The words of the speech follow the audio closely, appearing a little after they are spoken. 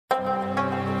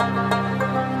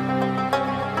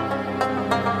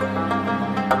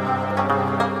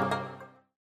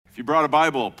brought a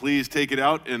Bible, please take it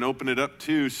out and open it up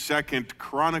to 2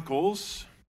 Chronicles,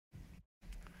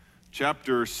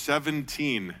 chapter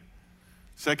 17.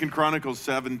 2 Chronicles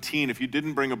 17. If you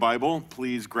didn't bring a Bible,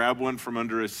 please grab one from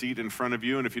under a seat in front of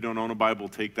you. And if you don't own a Bible,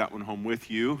 take that one home with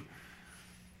you.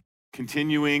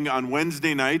 Continuing on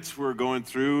Wednesday nights, we're going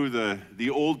through the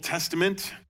Old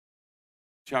Testament,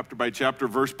 chapter by chapter,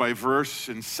 verse by verse.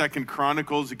 In 2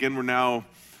 Chronicles, again, we're now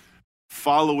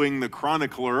following the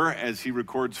chronicler as he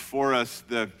records for us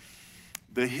the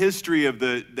history of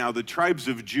the tribes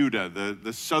of Judah,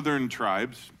 the southern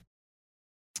tribes.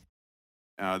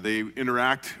 They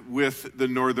interact with the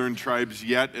northern tribes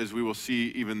yet, as we will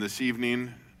see even this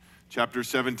evening. Chapter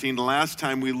 17. Last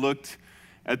time we looked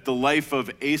at the life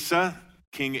of Asa,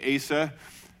 King Asa,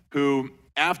 who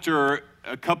after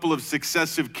a couple of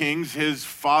successive kings, his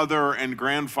father and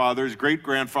grandfather, his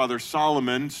great-grandfather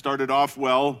Solomon, started off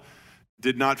well,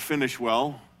 did not finish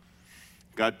well.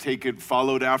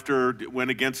 Followed after, went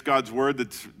against God's word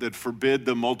that forbid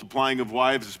the multiplying of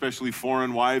wives, especially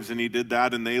foreign wives, and he did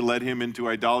that, and they led him into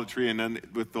idolatry, and then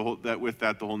with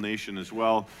that the whole nation as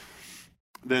well.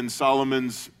 Then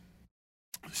Solomon's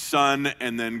son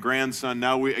and then grandson,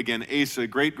 now Asa,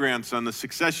 great-grandson, the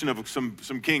succession of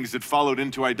some kings that followed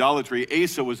into idolatry.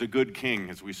 Asa was a good king,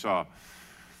 as we saw.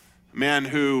 A man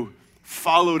who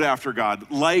followed after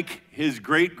God, like his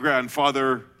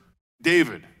great-grandfather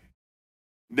David.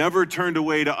 Never turned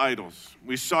away to idols.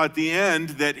 We saw at the end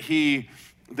that he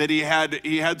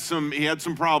had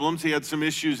some problems. He had some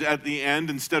issues at the end.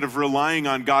 Instead of relying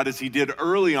on God as he did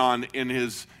early on in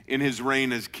his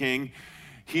reign as king,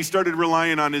 he started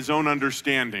relying on his own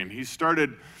understanding. He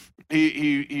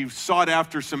sought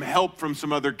after some help from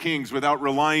some other kings without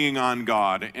relying on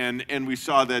God, and we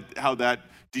saw how that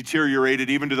deteriorated,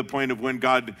 even to the point of when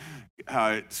God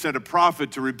sent a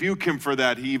prophet to rebuke him for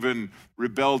that. He even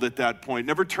rebelled at that point,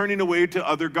 never turning away to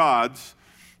other gods,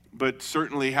 but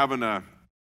certainly having a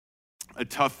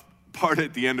tough part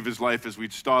at the end of his life, as we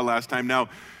saw last time. Now,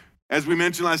 as we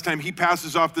mentioned last time, he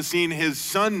passes off the scene. His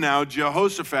son now,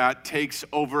 Jehoshaphat, takes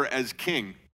over as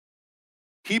king.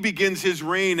 He begins his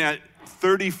reign at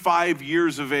 35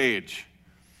 years of age.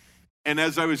 And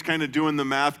as I was kind of doing the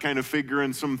math, kind of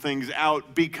figuring some things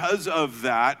out, because of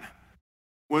that,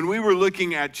 when we were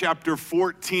looking at chapter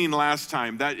 14 last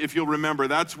time, that, if you'll remember,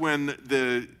 that's when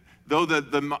the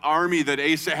army that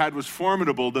Asa had was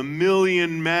formidable, the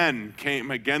 1,000,000 men came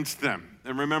against them.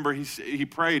 And remember, he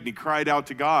prayed and he cried out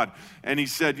to God. And he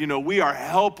said, we are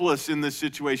helpless in this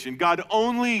situation. God,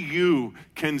 only you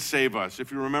can save us.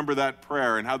 If you remember that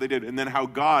prayer and how they did, and then how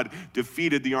God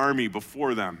defeated the army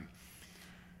before them.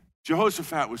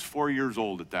 Jehoshaphat was 4 years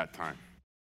old at that time.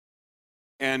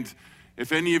 And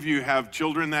if any of you have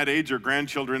children that age or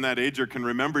grandchildren that age or can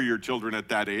remember your children at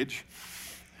that age,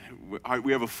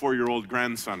 we have a 4-year-old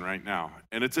grandson right now.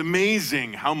 And it's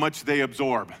amazing how much they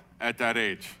absorb at that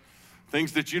age.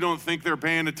 Things that you don't think they're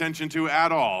paying attention to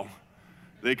at all,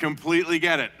 they completely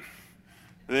get it.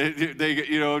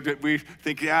 We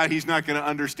think, he's not going to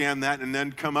understand that, and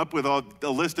then come up with a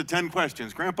list of 10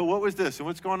 questions. Grandpa, what was this? And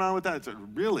what's going on with that? It's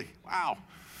really? Wow.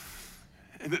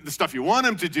 And the stuff you want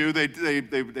them to do,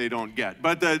 they don't get.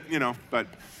 But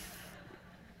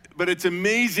it's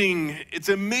amazing. It's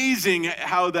amazing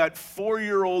how that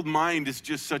 4-year-old mind is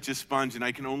just such a sponge, and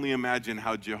I can only imagine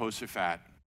how Jehoshaphat,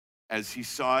 as he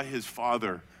saw his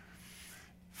father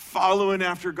following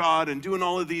after God and doing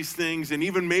all of these things, and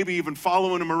maybe even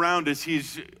following him around as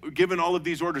he's given all of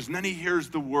these orders, and then he hears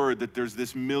the word that there's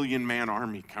this 1,000,000-man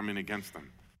army coming against them,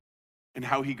 and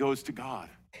how he goes to God,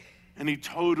 and he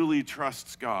totally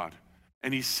trusts God,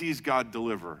 and he sees God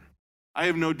deliver. I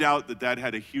have no doubt that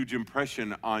had a huge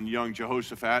impression on young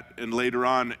Jehoshaphat, and later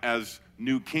on as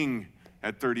new king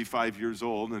at 35 years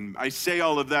old. And I say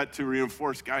all of that to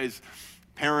reinforce, guys,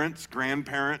 parents,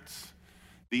 grandparents,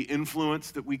 the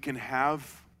influence that we can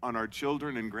have on our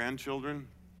children and grandchildren,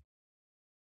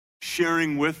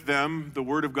 sharing with them the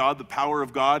word of God, the power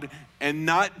of God, and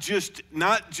not just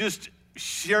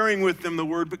sharing with them the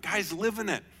word, but guys, living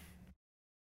it.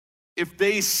 If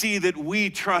they see that we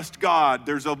trust God,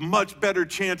 there's a much better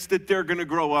chance that they're going to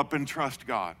grow up and trust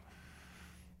God.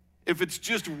 If it's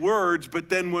just words, but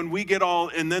then when we get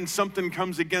and then something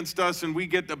comes against us and we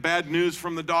get the bad news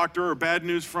from the doctor or bad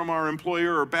news from our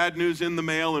employer or bad news in the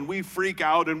mail and we freak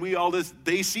out and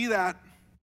they see that.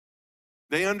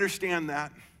 They understand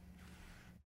that.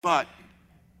 But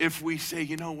if we say,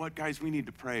 you know what, guys, we need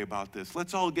to pray about this.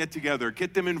 Let's all get together,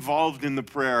 get them involved in the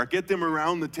prayer, get them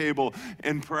around the table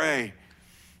and pray.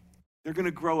 They're going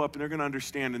to grow up and they're going to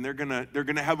understand, and they're going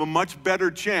to have a much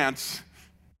better chance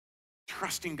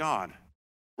trusting God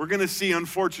We're going to see,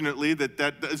 unfortunately,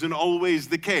 that isn't always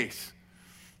the case.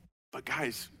 But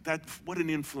guys, what an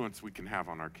influence we can have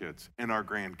on our kids and our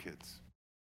grandkids.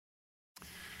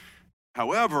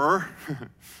 However,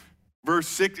 verse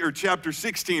 6 or chapter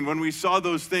 16, when we saw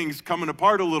those things coming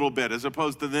apart a little bit, as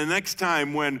opposed to the next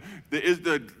time when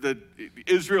the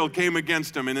Israel came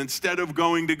against him, and instead of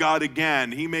going to God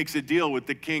again, he makes a deal with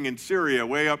the king in Syria,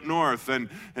 way up north, and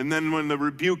then when the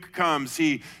rebuke comes,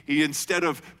 he instead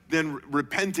of then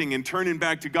repenting and turning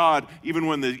back to God, even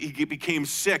when he became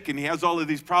sick and he has all of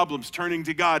these problems, turning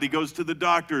to God, he goes to the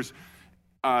doctors.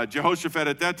 Jehoshaphat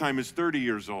at that time is 30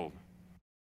 years old.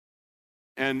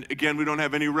 And again, we don't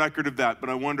have any record of that, but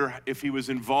I wonder if he was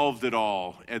involved at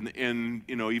all in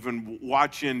even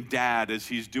watching Dad as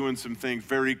he's doing some things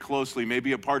very closely,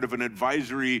 maybe a part of an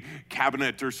advisory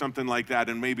cabinet or something like that,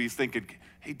 and maybe he's thinking,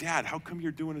 hey, Dad, how come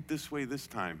you're doing it this way this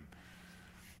time?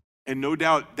 And no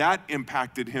doubt that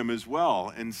impacted him as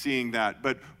well, and seeing that.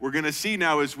 But we're going to see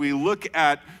now as we look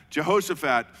at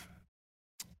Jehoshaphat,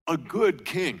 a good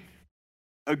king,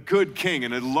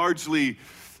 and a largely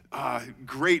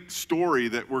great story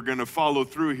that we're going to follow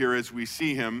through here as we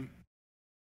see him.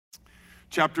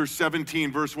 Chapter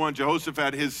 17, verse 1,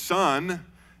 Jehoshaphat, his son,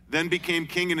 then became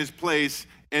king in his place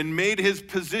and made his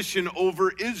position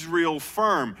over Israel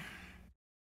firm,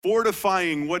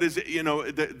 fortifying what is,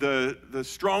 the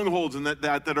strongholds and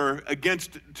that are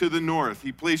against to the north.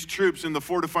 He placed troops in the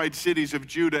fortified cities of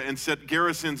Judah and set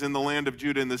garrisons in the land of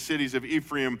Judah in the cities of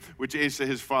Ephraim, which Asa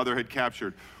his father had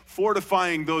captured,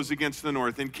 fortifying those against the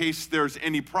north in case there's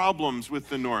any problems with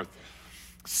the north,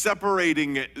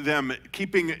 separating them,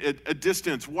 keeping a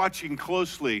distance, watching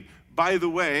closely. By the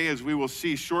way, as we will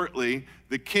see shortly,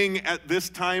 the king at this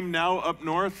time now up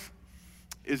north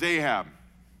is Ahab.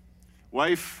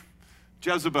 Wife,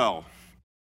 Jezebel.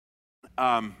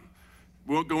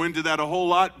 We won't go into that a whole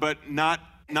lot, but not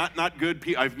good.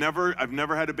 I've never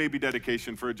had a baby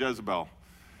dedication for a Jezebel.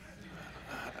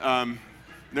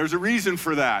 There's a reason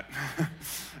for that.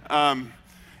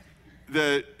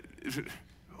 The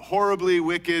horribly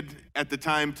wicked at the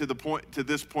time, to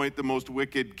this point, the most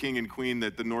wicked king and queen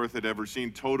that the north had ever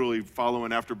seen, totally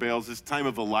following after Baals. This time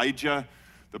of Elijah,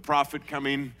 the prophet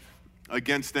coming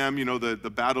against them,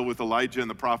 the battle with Elijah and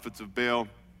the prophets of Baal.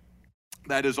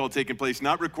 That is all taking place,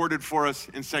 not recorded for us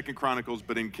in 2 Chronicles,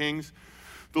 but in Kings.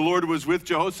 The Lord was with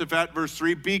Jehoshaphat, verse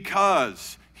 3,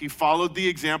 because he followed the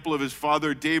example of his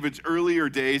father David's earlier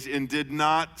days and did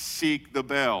not seek the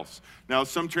Baals. Now,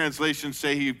 some translations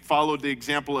say he followed the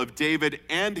example of David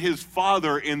and his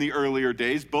father in the earlier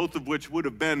days, both of which would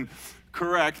have been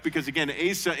correct, because again,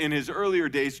 Asa in his earlier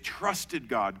days trusted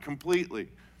God completely.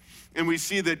 And we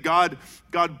see that God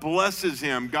blesses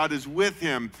him, God is with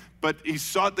him, but he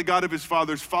sought the God of his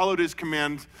fathers, followed his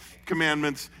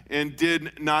commandments, and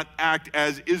did not act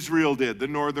as Israel did, the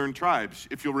northern tribes.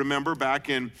 If you'll remember back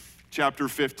in chapter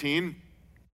 15,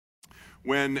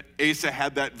 when Asa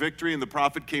had that victory and the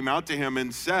prophet came out to him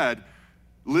and said,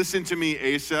 listen to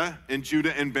me, Asa and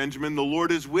Judah and Benjamin, the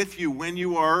Lord is with you when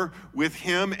you are with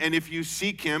him, and if you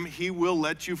seek him, he will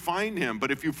let you find him.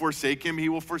 But if you forsake him, he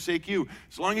will forsake you.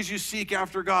 As long as you seek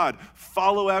after God,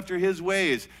 follow after his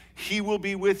ways, he will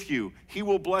be with you. He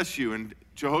will bless you. And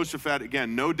Jehoshaphat,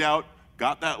 again, no doubt,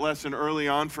 got that lesson early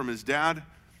on from his dad.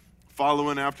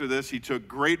 Following after this, he took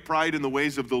great pride in the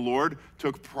ways of the Lord,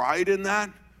 took pride in that,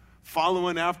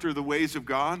 following after the ways of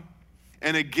God.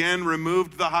 And again,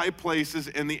 removed the high places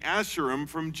and the Asherim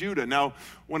from Judah. Now,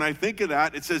 when I think of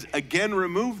that, it says, again,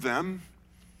 remove them.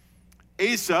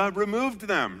 Asa removed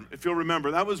them, if you'll remember.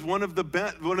 That was one of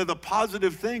the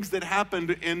positive things that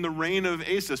happened in the reign of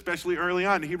Asa, especially early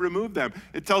on. He removed them.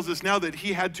 It tells us now that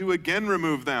he had to again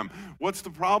remove them. What's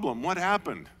the problem? What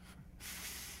happened?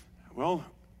 Well,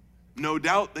 no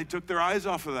doubt they took their eyes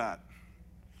off of that.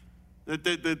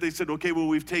 That they said, okay, well,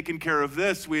 we've taken care of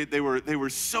this. They were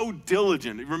so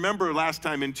diligent. Remember last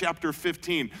time in chapter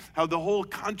 15, how the whole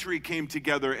country came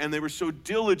together and they were so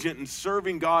diligent in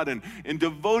serving God and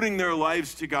devoting their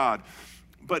lives to God.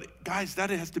 But guys,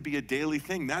 that has to be a daily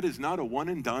thing. That is not a one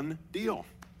and done deal.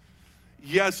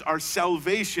 Yes, our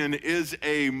salvation is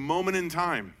a moment in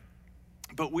time,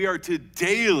 but we are to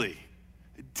daily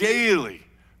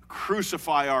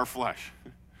crucify our flesh.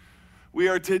 We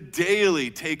are to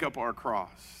daily take up our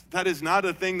cross. That is not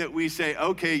a thing that we say,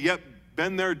 okay, yep,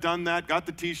 been there, done that, got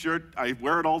the t-shirt, I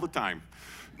wear it all the time.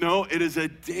 No, it is a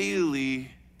daily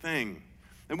thing.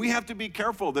 And we have to be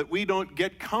careful that we don't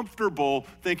get comfortable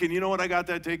thinking, you know what, I got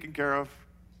that taken care of.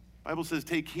 The Bible says,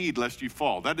 take heed lest you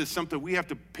fall. That is something we have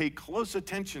to pay close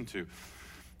attention to.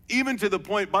 Even to the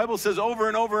point, Bible says over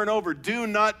and over and over, do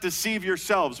not deceive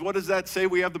yourselves. What does that say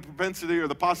we have the propensity or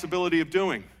the possibility of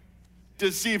doing?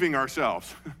 Deceiving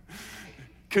ourselves.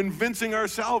 Convincing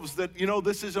ourselves that,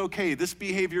 this is okay, this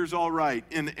behavior is all right.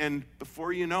 And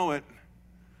before you know it,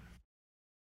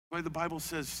 the Bible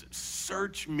says,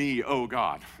 search me, O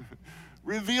God.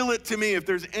 Reveal it to me if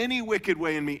there's any wicked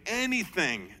way in me,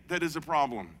 anything that is a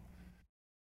problem.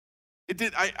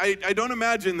 I don't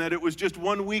imagine that it was just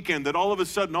one weekend that all of a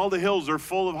sudden all the hills are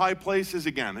full of high places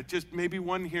again. It just maybe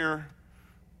one here,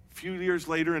 a few years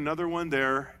later, another one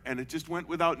there, and it just went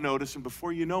without notice, and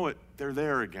before you know it, they're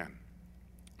there again.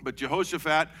 But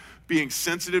Jehoshaphat, being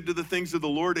sensitive to the things of the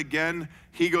Lord again,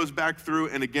 he goes back through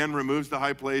and again removes the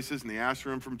high places and the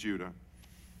Asherim from Judah.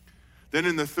 Then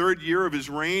in the 3rd year of his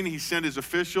reign, he sent his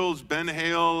officials,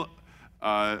 Ben-Hail,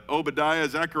 Obadiah,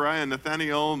 Zechariah,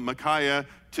 Nathaniel, Micaiah,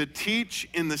 to teach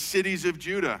in the cities of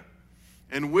Judah.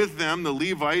 And with them, the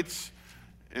Levites,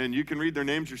 and you can read their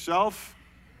names yourself.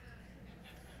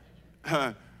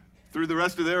 Through the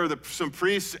rest of there are some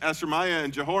priests, Ashermiah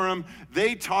and Jehoram.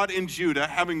 They taught in Judah,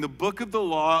 having the book of the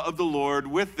law of the Lord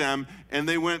with them, and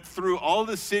they went through all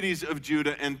the cities of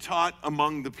Judah and taught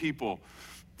among the people.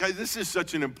 Guys, this is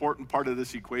such an important part of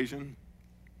this equation.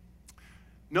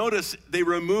 Notice they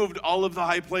removed all of the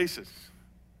high places,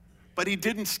 but he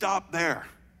didn't stop there.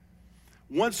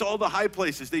 Once all the high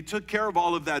places, they took care of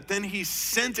all of that, then he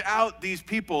sent out these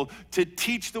people to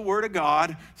teach the word of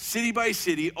God, city by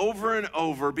city, over and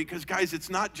over, because guys, it's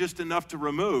not just enough to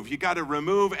remove. You got to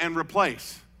remove and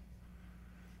replace.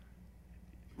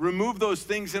 Remove those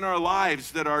things in our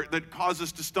lives that cause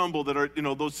us to stumble, that are,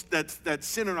 that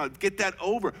sin or not. Get that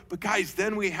over. But guys,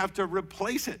 then we have to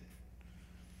replace it.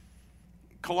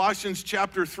 Colossians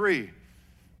chapter 3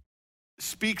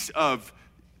 speaks of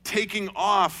taking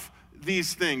off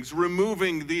these things,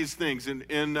 removing these things.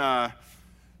 In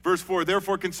verse 4,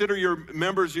 therefore consider your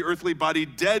members, your earthly body,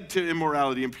 dead to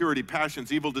immorality, impurity,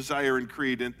 passions, evil desire, and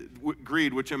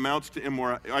greed, which amounts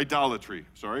to idolatry.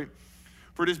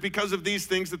 For it is because of these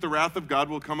things that the wrath of God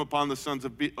will come upon the sons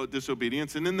of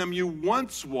disobedience, and in them you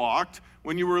once walked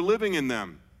when you were living in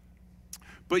them.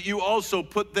 But you also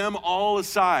put them all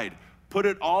aside, put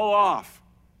it all off.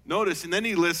 Notice, and then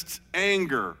he lists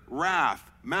anger, wrath,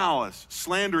 malice,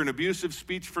 slander, and abusive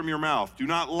speech from your mouth. Do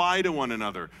not lie to one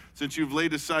another, since you've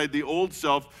laid aside the old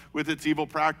self with its evil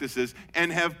practices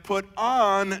and have put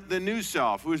on the new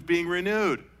self, who is being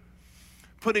renewed.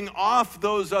 Putting off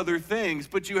those other things,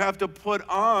 but you have to put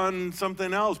on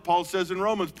something else. Paul says in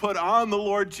Romans, put on the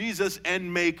Lord Jesus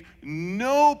and make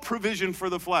no provision for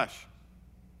the flesh.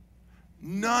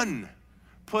 None.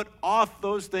 Put off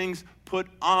those things, put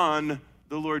on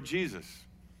the Lord Jesus.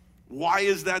 Why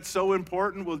is that so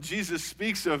important? Well, Jesus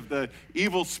speaks of the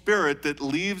evil spirit that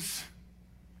leaves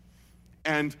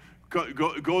and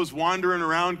goes wandering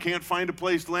around, can't find a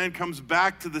place to land, comes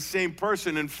back to the same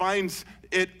person and finds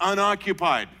it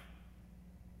unoccupied,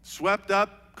 swept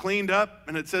up, cleaned up,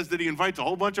 and it says that he invites a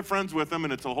whole bunch of friends with him,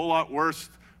 and it's a whole lot worse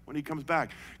when he comes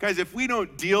back. Guys, if we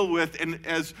don't deal with, and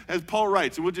as Paul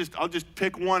writes, and I'll just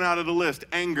pick one out of the list,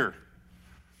 anger.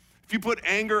 If you put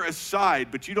anger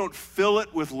aside, but you don't fill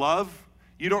it with love,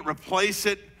 you don't replace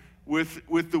it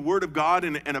with the word of God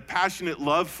and a passionate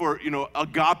love for,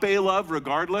 agape love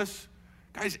regardless,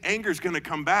 guys, anger's gonna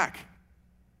come back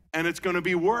and it's gonna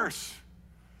be worse.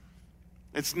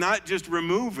 It's not just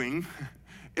removing,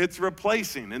 it's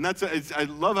replacing. And I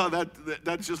love how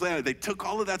that's just laid out. They took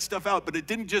all of that stuff out, but it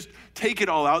didn't just take it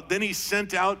all out. Then he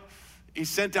sent out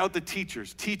the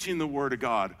teachers, teaching the word of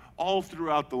God all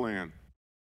throughout the land.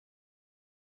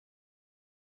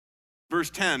 Verse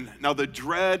 10, now the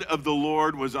dread of the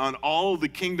Lord was on all the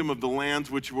kingdom of the lands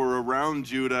which were around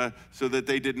Judah, so that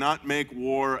they did not make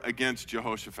war against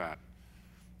Jehoshaphat.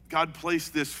 God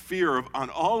placed this fear on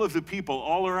all of the people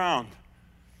all around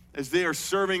as they are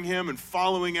serving him and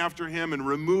following after him and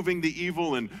removing the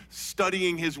evil and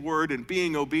studying his word and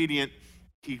being obedient.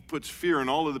 He puts fear in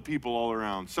all of the people all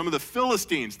around. Some of the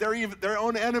Philistines, their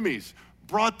own enemies,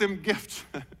 brought them gifts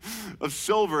of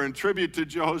silver and tribute to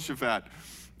Jehoshaphat.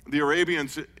 The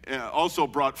Arabians also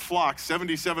brought flocks,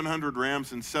 7,700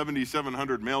 rams and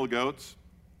 7,700 male goats.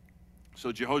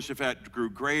 So Jehoshaphat grew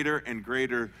greater and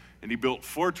greater, and he built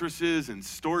fortresses and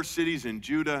store cities in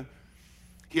Judah.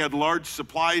 He had large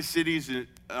supply cities,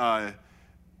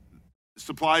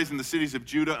 supplies in the cities of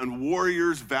Judah, and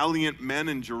warriors, valiant men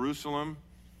in Jerusalem.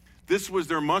 This was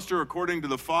their muster according to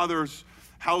the fathers'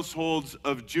 households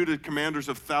of Judah, commanders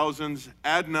of thousands.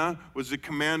 Adnah was the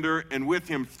commander, and with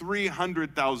him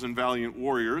 300,000 valiant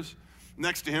warriors.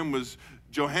 Next to him was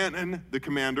Johanan, the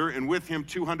commander, and with him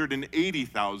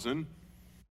 280,000.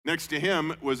 Next to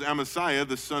him was Amasiah,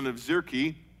 the son of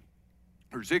Zikri,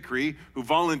 who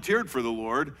volunteered for the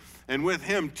Lord, and with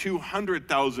him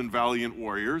 200,000 valiant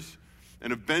warriors.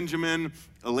 And of Benjamin,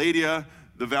 Eladiah,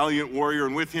 the valiant warrior,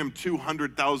 and with him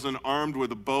 200,000 armed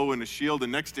with a bow and a shield.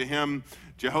 And next to him,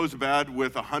 Jehozabad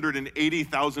with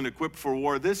 180,000 equipped for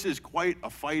war. This is quite a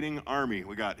fighting army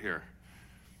we got here.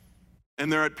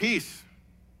 And they're at peace.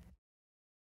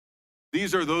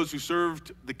 These are those who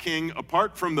served the king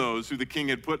apart from those who the king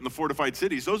had put in the fortified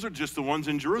cities. Those are just the ones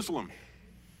in Jerusalem.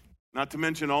 Not to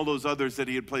mention all those others that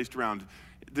he had placed around.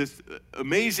 This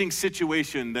amazing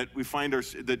situation that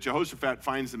that Jehoshaphat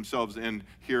finds themselves in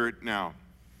here now.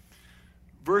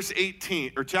 Verse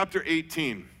 18, or chapter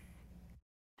 18.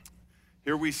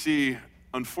 Here we see,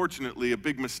 unfortunately, a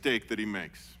big mistake that he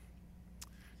makes.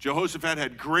 Jehoshaphat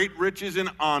had great riches and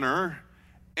honor,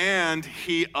 and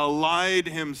he allied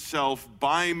himself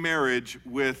by marriage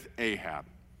with Ahab,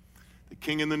 the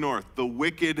king in the north, the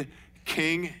wicked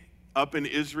king up in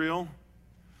Israel.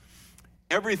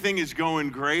 Everything is going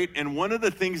great, and one of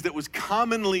the things that was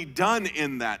commonly done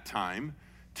in that time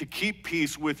to keep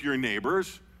peace with your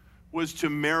neighbors was to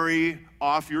marry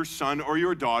off your son or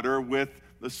your daughter with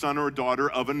the son or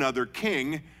daughter of another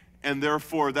king, and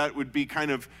therefore that would be kind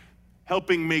of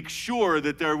helping make sure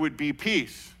that there would be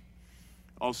peace.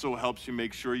 Also helps you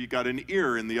make sure you got an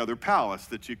ear in the other palace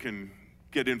that you can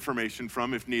get information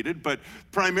from if needed, but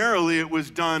primarily it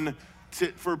was done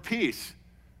for peace.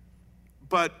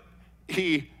 But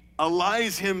he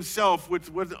allies himself with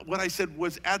what I said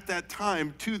was at that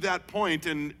time to that point,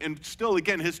 and still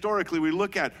again historically we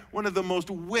look at one of the most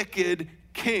wicked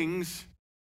kings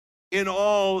in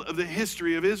all of the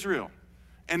history of Israel,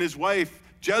 and his wife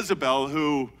Jezebel,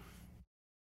 who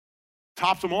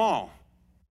topped them all.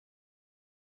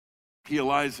 He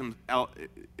allies himself.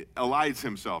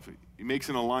 He makes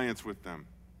an alliance with them.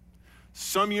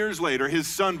 Some years later, his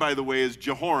son, by the way, is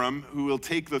Jehoram, who will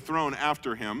take the throne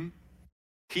after him.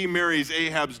 He marries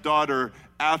Ahab's daughter,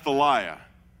 Athaliah,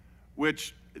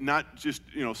 which, not just,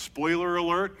 spoiler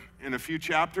alert in a few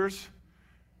chapters,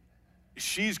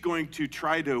 she's going to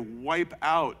try to wipe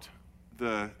out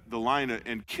the line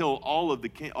and kill all of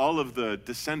the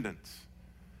descendants.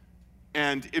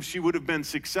 And if she would have been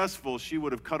successful, she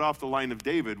would have cut off the line of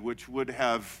David, which would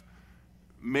have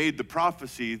made the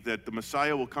prophecy that the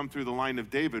Messiah will come through the line of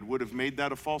David, would have made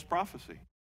that a false prophecy.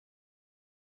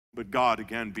 But God,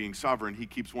 again, being sovereign, he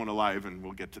keeps one alive, and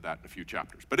we'll get to that in a few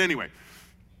chapters. But anyway,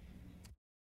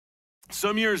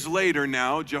 some years later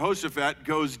now, Jehoshaphat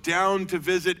goes down to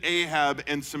visit Ahab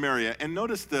in Samaria. And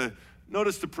notice the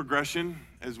progression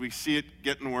as we see it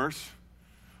getting worse.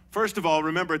 First of all,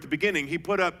 remember at the beginning, he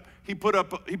put up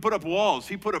walls,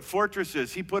 he put up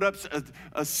fortresses, he put up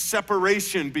a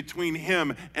separation between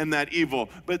him and that evil.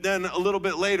 But then a little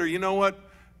bit later, you know what?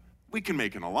 We can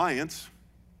make an alliance.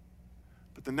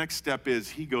 But the next step is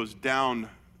he goes down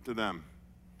to them.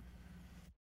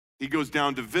 He goes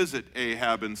down to visit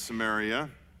Ahab in Samaria.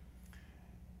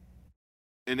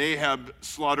 And Ahab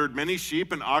slaughtered many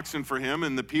sheep and oxen for him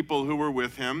and the people who were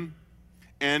with him,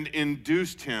 and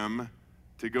induced him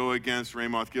to go against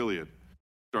Ramoth Gilead.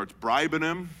 Starts bribing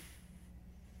him,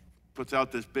 puts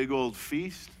out this big old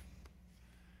feast,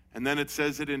 and then it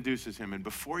says it induces him. And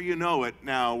before you know it,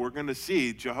 now we're going to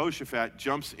see Jehoshaphat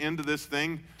jumps into this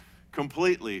thing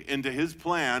completely, into his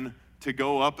plan to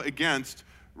go up against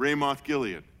Ramoth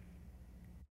Gilead.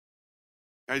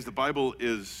 Guys, the Bible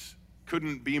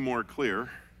couldn't be more clear.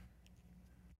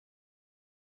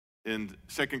 In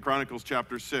 2 Chronicles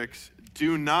chapter 6,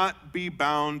 do not be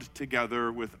bound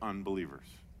together with unbelievers.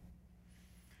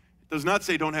 It does not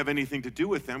say don't have anything to do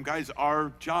with them. Guys,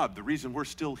 our job, the reason we're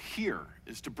still here,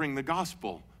 is to bring the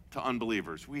gospel to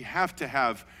unbelievers. We have to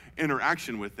have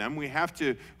interaction with them. We have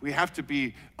to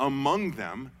be among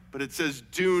them, but it says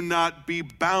do not be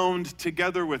bound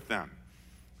together with them.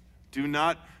 Do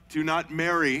not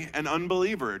marry an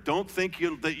unbeliever. Don't think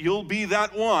that you'll be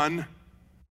that one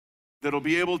that'll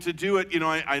be able to do it.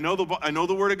 I know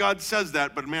the Word of God says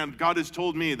that, but man, God has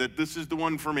told me that this is the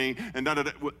one for me. And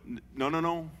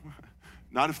no,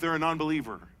 not if they're a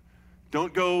non-believer.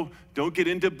 Don't get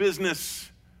into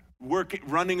business,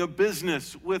 running a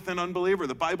business with an unbeliever.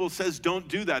 The Bible says don't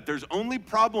do that. There's only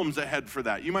problems ahead for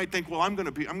that. You might think, well, I'm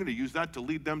going to use that to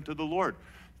lead them to the Lord.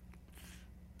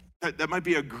 That might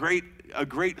be a great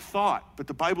thought, but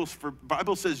the Bible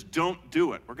says don't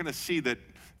do it. We're going to see that,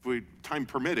 time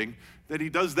permitting, that he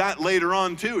does that later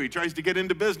on too. He tries to get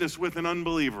into business with an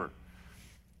unbeliever.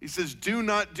 He says, do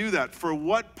not do that. For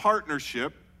what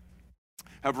partnership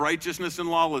have righteousness and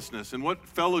lawlessness? And what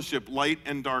fellowship light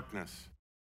and darkness?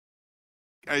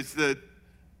 Guys,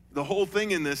 The whole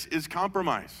thing in this is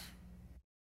compromise.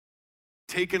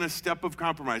 Taking a step of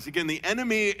compromise. Again, the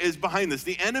enemy is behind this.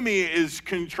 The enemy is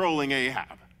controlling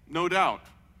Ahab, no doubt.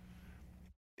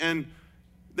 And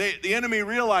the enemy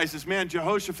realizes, man,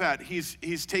 Jehoshaphat,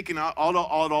 he's taken out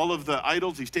all of the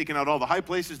idols. He's taken out all the high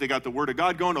places. They got the word of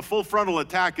God going. A full frontal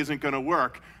attack isn't going to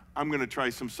work. I'm going to try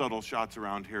some subtle shots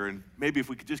around here, and maybe if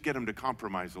we could just get him to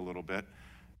compromise a little bit.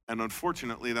 And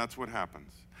unfortunately, that's what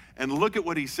happens. And look at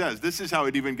what he says. This is how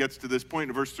it even gets to this point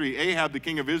in verse 3. Ahab, the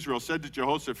king of Israel, said to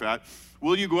Jehoshaphat,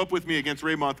 will you go up with me against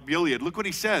Ramoth Gilead? Look what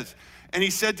he says. And he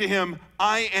said to him,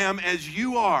 I am as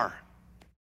you are.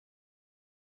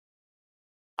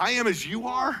 I am as you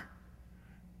are?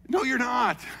 No, you're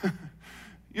not.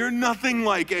 You're nothing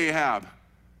like Ahab.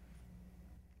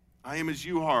 I am as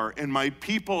you are, and my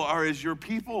people are as your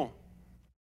people.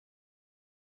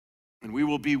 And we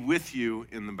will be with you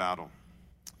in the battle.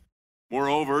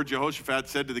 Moreover, Jehoshaphat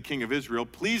said to the king of Israel,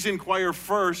 please inquire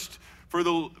first for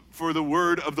the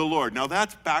word of the Lord. Now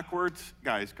that's backwards,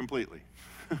 guys, completely.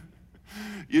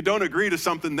 You don't agree to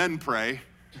something, then pray.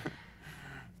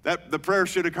 The prayer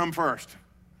should have come first.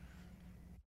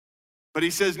 But he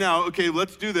says now, okay,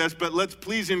 let's do this, but let's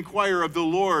please inquire of the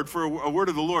Lord for a word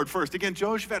of the Lord first. Again,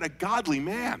 Jehoshaphat, a godly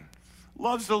man,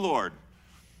 loves the Lord.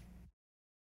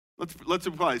 Let's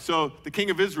apply. So the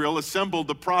king of Israel assembled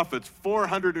the prophets,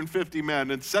 450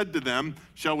 men, and said to them,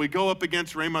 shall we go up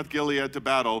against Ramoth Gilead to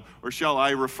battle, or shall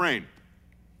I refrain?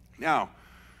 Now,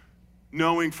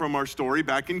 knowing from our story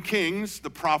back in Kings,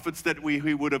 the prophets that we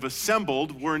would have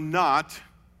assembled were not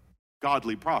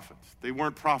godly prophets. They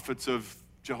weren't prophets of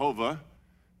Jehovah.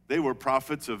 They were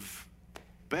prophets of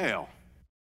Baal.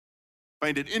 I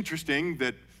find it interesting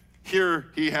that here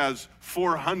he has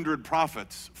 400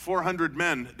 prophets, 400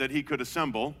 men that he could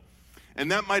assemble.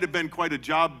 And that might have been quite a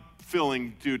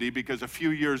job-filling duty because a few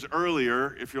years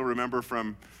earlier, if you'll remember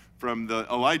from the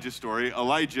Elijah story,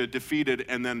 Elijah defeated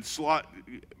and then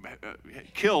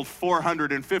killed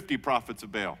 450 prophets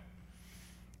of Baal.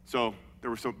 So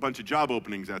there were a bunch of job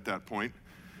openings at that point.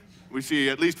 We see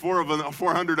at least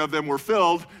 400 of them were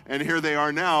filled, and here they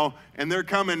are now, and they're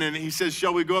coming, and he says,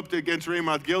 shall we go up against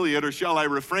Ramoth Gilead, or shall I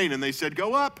refrain? And they said,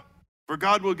 go up, for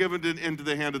God will give it into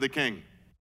the hand of the king.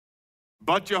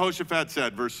 But Jehoshaphat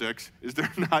said, verse 6, is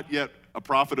there not yet a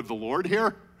prophet of the Lord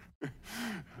here?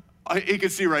 He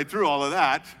could see right through all of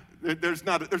that. There's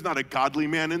not a godly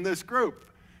man in this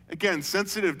group. Again,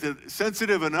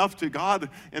 sensitive enough to God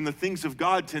and the things of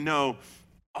God to know,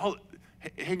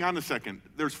 hang on a second.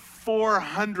 There's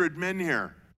 400 men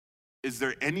here. Is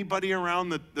there anybody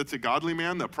around that's a godly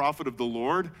man, the prophet of the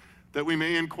Lord, that we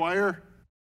may inquire?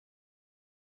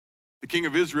 The king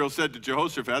of Israel said to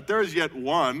Jehoshaphat, there is yet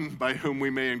one by whom we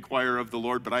may inquire of the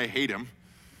Lord, but I hate him.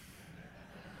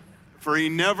 For he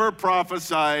never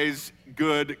prophesies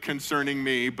good concerning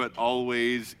me, but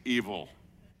always evil.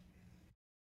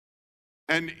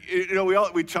 And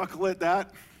we chuckle at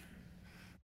that.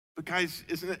 But guys,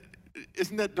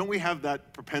 don't we have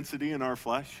that propensity in our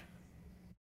flesh?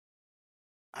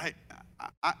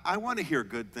 I want to hear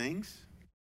good things.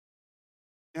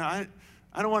 I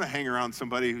don't want to hang around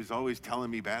somebody who's always telling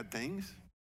me bad things.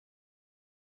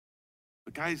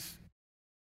 But guys,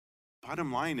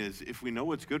 bottom line is, if we know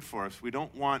what's good for us, we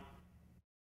don't want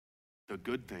the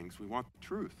good things, we want the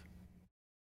truth.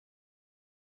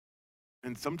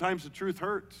 And sometimes the truth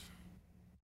hurts.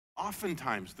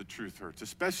 Oftentimes the truth hurts,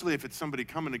 especially if it's somebody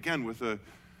coming again with a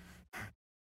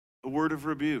word of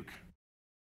rebuke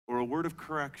or a word of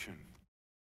correction.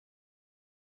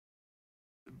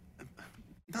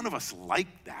 None of us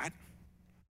like that.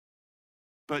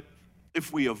 But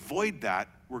if we avoid that,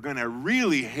 we're going to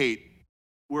really hate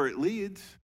where it leads.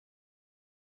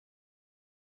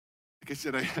 Like I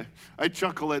said, I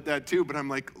chuckle at that too, but I'm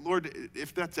like, Lord,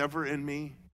 if that's ever in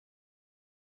me,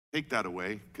 take that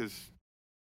away, because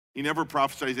he never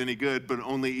prophesies any good, but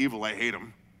only evil. I hate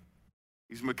him.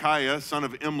 He's Micaiah, son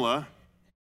of Imlah.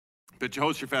 But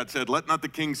Jehoshaphat said, let not the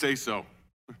king say so.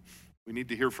 We need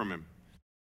to hear from him.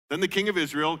 Then the king of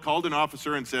Israel called an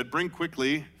officer and said, bring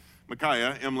quickly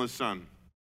Micaiah, Imlah's son.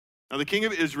 Now the king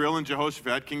of Israel and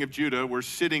Jehoshaphat, king of Judah, were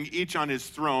sitting each on his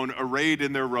throne, arrayed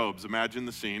in their robes. Imagine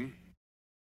the scene.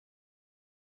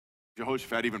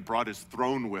 Jehoshaphat even brought his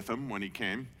throne with him when he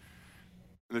came.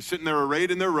 And they're sitting there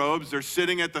arrayed in their robes. They're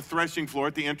sitting at the threshing floor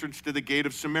at the entrance to the gate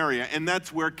of Samaria. And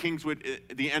that's where kings would,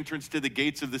 the entrance to the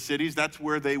gates of the cities, that's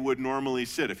where they would normally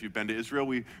sit. If you've been to Israel,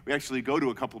 we actually go to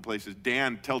a couple of places.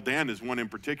 Tel Dan is one in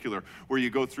particular, where you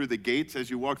go through the gates as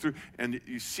you walk through, and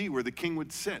you see where the king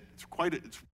would sit.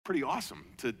 It's pretty awesome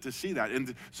to see that.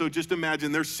 And so just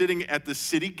imagine they're sitting at the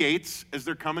city gates as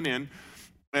they're coming in,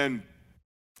 and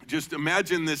Just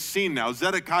imagine this scene now.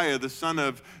 Zedekiah, the son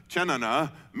of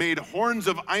Chenanah, made horns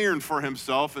of iron for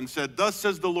himself and said, "Thus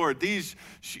says the Lord,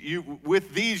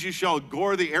 with these you shall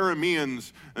gore the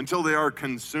Arameans until they are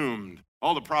consumed."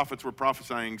 All the prophets were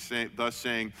prophesying, thus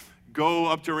saying, "Go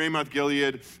up to Ramoth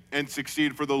Gilead and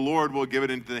succeed, for the Lord will give it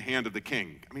into the hand of the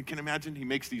king." I mean, can you imagine? He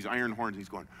makes these iron horns. He's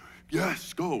going,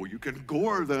 "Yes, go. You can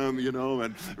gore them,"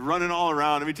 and running all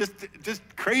around. I mean,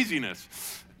 just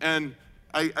craziness. And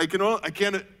I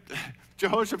can't.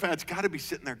 Jehoshaphat's got to be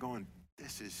sitting there going,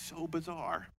 "This is so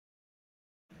bizarre."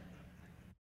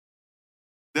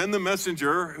 Then the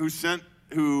messenger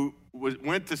who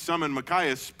went to summon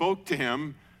Micaiah spoke to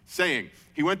him, saying,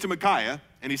 he went to Micaiah,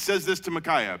 and he says this to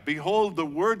Micaiah, "Behold, the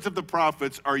words of the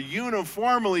prophets are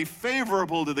uniformly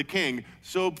favorable to the king,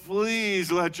 so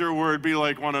please let your word be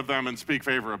like one of them and speak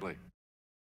favorably."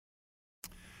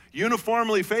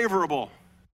 Uniformly favorable,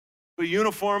 but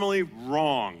uniformly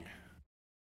wrong.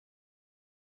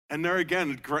 And there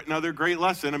again, another great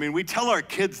lesson. I mean, we tell our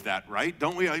kids that, right?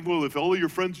 Don't we? "Well, if all of your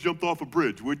friends jumped off a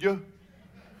bridge, would you?"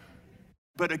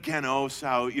 But again,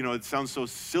 it sounds so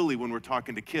silly when we're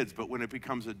talking to kids, but when it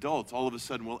becomes adults, all of a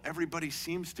sudden, well, everybody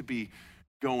seems to be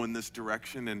going this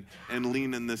direction and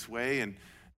leaning this way.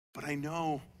 But I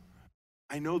know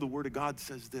the Word of God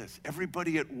says this.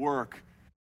 Everybody at work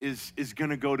is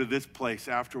going to go to this place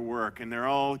after work, and they're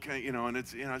all, and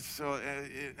it's, so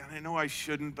I know I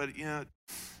shouldn't, but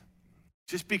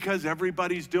just because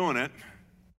everybody's doing it,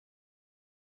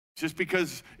 just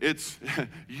because it's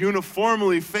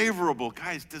uniformly favorable,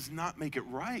 guys, does not make it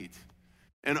right.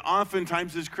 And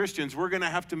oftentimes as Christians, we're going to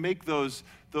have to make those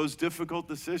difficult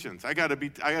decisions. I got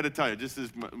to tell you, just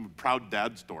this proud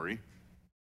dad story.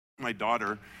 My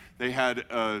daughter, they had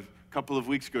a couple of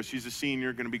weeks ago, she's a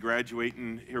senior, going to be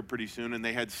graduating here pretty soon, and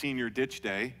they had senior ditch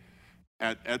day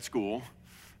at school.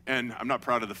 And I'm not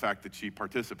proud of the fact that she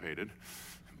participated,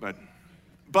 but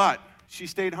she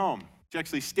stayed home. She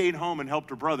actually stayed home and helped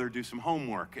her brother do some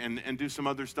homework and do some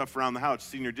other stuff around the house,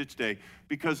 senior ditch day,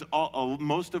 because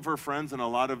most of her friends and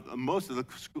most of the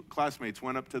classmates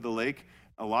went up to the lake.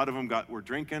 A lot of them were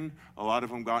drinking. A lot of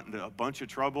them got into a bunch of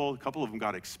trouble. A couple of them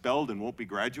got expelled and won't be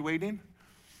graduating.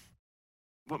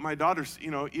 But my daughter,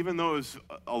 even though it was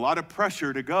a lot of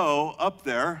pressure to go up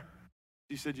there,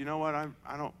 she said, "You know what?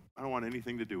 I don't want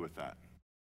anything to do with that."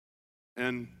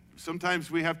 And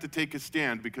sometimes we have to take a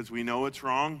stand because we know it's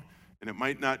wrong. And it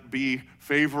might not be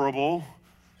favorable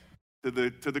to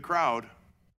the crowd,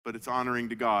 but it's honoring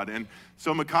to God. And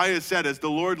so Micaiah said, "As the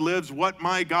Lord lives, what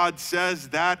my God says,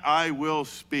 that I will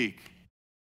speak."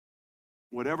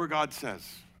 Whatever God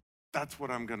says, that's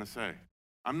what I'm going to say.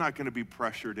 I'm not going to be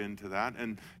pressured into that.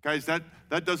 And guys, that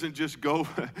doesn't just go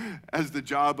as the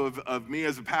job of me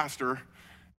as a pastor,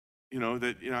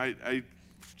 I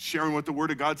sharing what the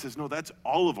Word of God says. No, that's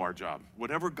all of our job.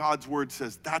 Whatever God's Word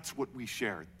says, that's what we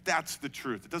share. That's the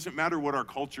truth. It doesn't matter what our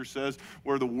culture says,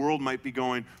 where the world might be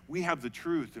going. We have the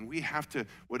truth, and we have to,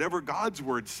 whatever God's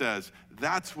Word says,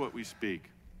 that's what we speak.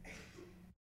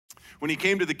 When he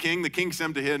came to the king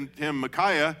said to him,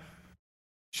 "Micaiah,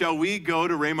 shall we go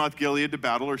to Ramoth Gilead to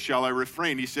battle, or shall I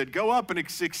refrain?" He said, "Go up and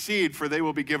succeed, for they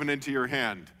will be given into your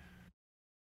hand."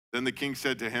 Then the king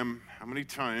said to him, "How many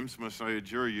times must I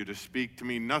adjure you to speak to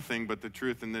me nothing but the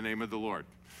truth in the name of the Lord?"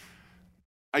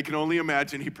 I can only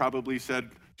imagine he probably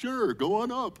said, "Sure, go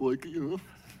on up,"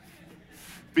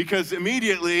 because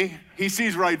immediately he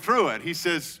sees right through it. He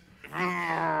says,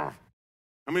 "How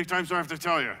many times do I have to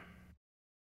tell you?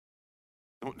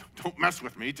 Don't mess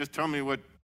with me. Just tell me what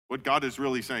God is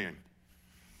really saying."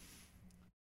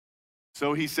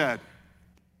 So he said,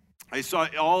 "I saw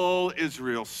all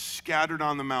Israel scattered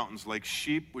on the mountains like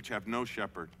sheep which have no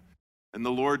shepherd. And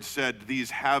the Lord said,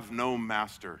 these have no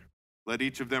master. Let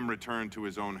each of them return to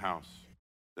his own house."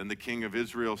 Then the king of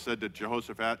Israel said to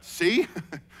Jehoshaphat, "See,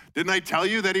 didn't I tell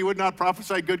you that he would not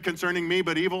prophesy good concerning me,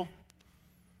 but evil?"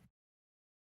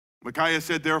 Micaiah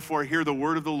said, "Therefore, hear the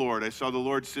word of the Lord. I saw the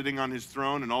Lord sitting on his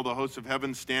throne, and all the hosts of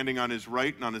heaven standing on his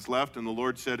right and on his left. And the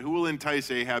Lord said, who will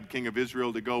entice Ahab, king of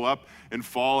Israel, to go up and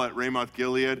fall at Ramoth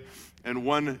Gilead?" And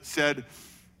one said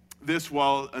this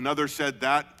while another said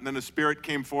that. And then a spirit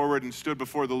came forward and stood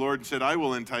before the Lord and said, "I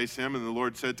will entice him." And the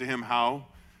Lord said to him, "How?"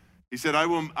 He said, I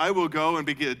will go and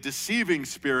be a deceiving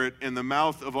spirit in the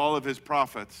mouth of all of his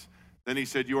prophets." Then he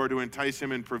said, "You are to entice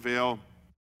him and prevail.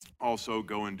 Also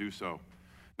go and do so.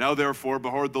 Now therefore,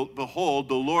 behold,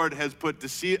 the Lord has put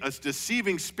a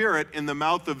deceiving spirit in the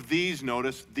mouth of these,"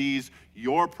 notice, "these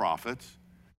your prophets,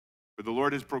 for the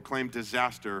Lord has proclaimed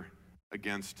disaster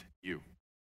against you."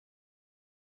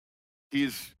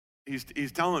 He's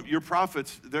He's telling them, your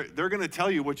prophets, they're going to tell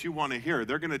you what you want to hear.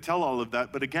 They're going to tell all of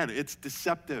that. But again, it's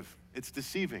deceptive. It's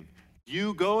deceiving.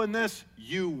 You go in this,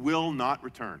 you will not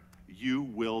return. You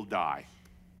will die.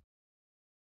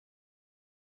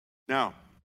 Now,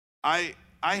 I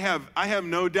have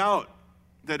no doubt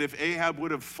that if Ahab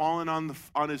would have fallen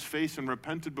on his face and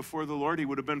repented before the Lord, he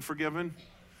would have been forgiven.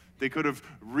 They could have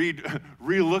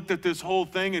re-looked at this whole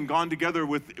thing and gone together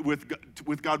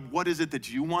with God. What is it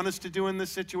that you want us to do in this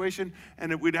situation?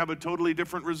 And we'd have a totally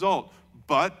different result.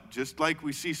 But just like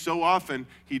we see so often,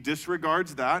 he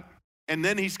disregards that. And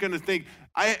then he's going to think,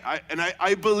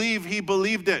 I believe he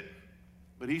believed it.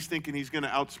 But he's thinking he's going to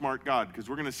outsmart God, because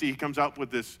we're going to see he comes out with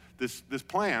this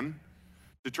plan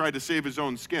to try to save his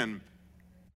own skin.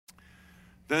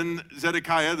 Then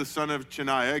Zedekiah, the son of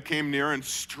Chenaanah, came near and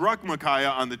struck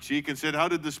Micaiah on the cheek and said, how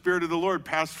did the Spirit of the Lord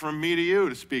pass from me to you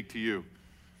to speak to you?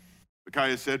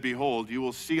 Micaiah said, behold, you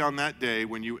will see on that day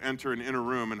when you enter an inner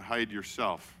room and hide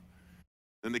yourself.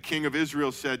 Then the king of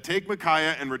Israel said, take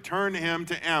Micaiah and return him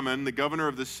to Ammon, the governor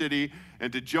of the city,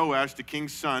 and to Joash, the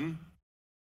king's son,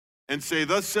 and say,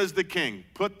 thus says the king,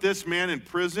 put this man in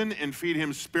prison and feed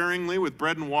him sparingly with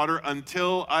bread and water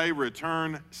until I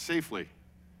return safely.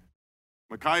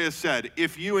 Micaiah said,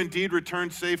 if you indeed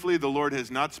return safely, the Lord has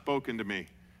not spoken to me.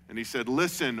 And he said,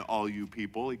 listen, all you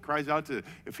people. He cries out to,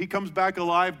 if he comes back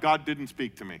alive, God didn't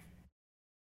speak to me.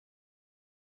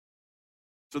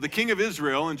 So the king of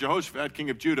Israel and Jehoshaphat, king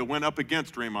of Judah, went up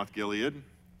against Ramoth Gilead.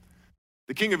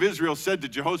 The king of Israel said to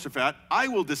Jehoshaphat, I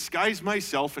will disguise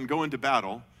myself and go into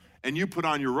battle, and you put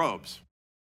on your robes.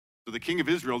 So the king of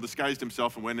Israel disguised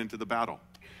himself and went into the battle.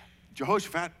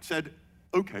 Jehoshaphat said,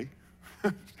 okay.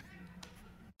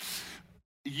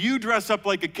 You dress up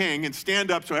like a king and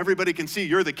stand up so everybody can see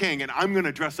you're the king, and I'm going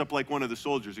to dress up like one of the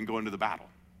soldiers and go into the battle.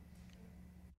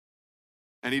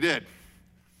 And he did.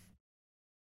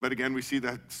 But again, we see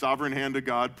the sovereign hand of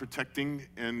God protecting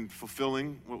and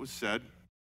fulfilling what was said.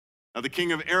 Now the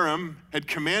king of Aram had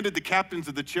commanded the captains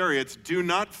of the chariots, do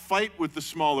not fight with the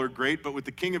small or great, but with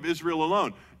the king of Israel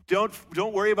alone. Don't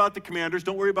worry about the commanders.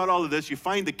 Don't worry about all of this. You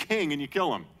find the king and you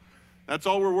kill him. That's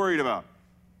all we're worried about.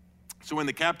 So when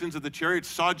the captains of the chariots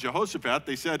saw Jehoshaphat,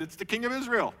 they said, it's the king of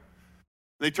Israel.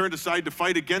 They turned aside to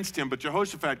fight against him, but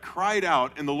Jehoshaphat cried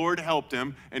out, and the Lord helped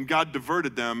him, and God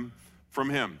diverted them from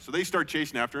him. So they start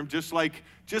chasing after him, just like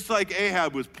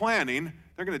Ahab was planning.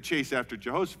 They're going to chase after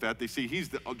Jehoshaphat. They see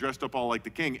he's dressed up all like the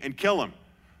king and kill him.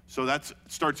 So that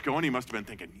starts going. He must have been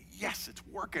thinking, yes, it's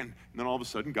working. And then all of a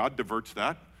sudden, God diverts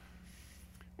that.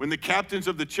 When the captains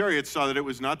of the chariots saw that it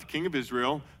was not the king of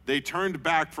Israel, they turned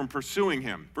back from pursuing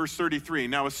him. Verse 33,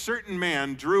 now a certain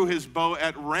man drew his bow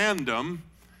at random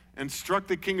and struck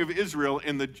the king of Israel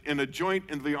in a joint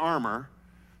in the armor.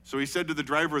 So he said to the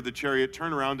driver of the chariot,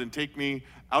 turn around and take me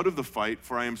out of the fight,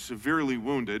 for I am severely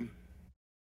wounded.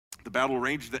 The battle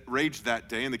raged that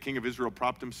day, and the king of Israel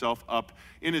propped himself up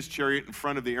in his chariot in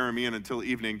front of the Aramean until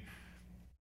evening,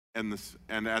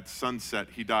 and at sunset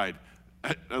he died.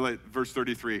 Verse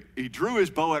 33, he drew his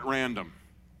bow at random.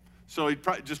 So he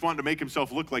probably just wanted to make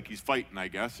himself look like he's fighting, I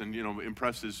guess, and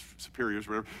impress his superiors,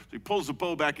 whatever. So he pulls the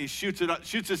bow back, he shoots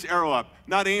this arrow up,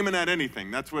 not aiming at anything.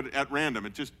 That's what at random.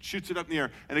 It just shoots it up in the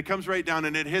air, and it comes right down,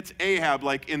 and it hits Ahab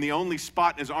like in the only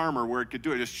spot in his armor where it could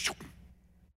do it. Just shoop,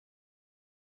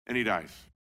 and he dies.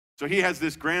 So he has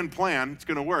this grand plan. It's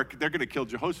going to work. They're going to kill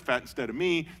Jehoshaphat instead of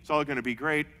me. It's all going to be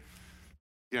great.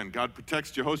 Again, God protects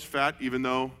Jehoshaphat, even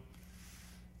though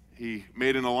he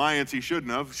made an alliance he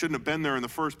shouldn't have been there in the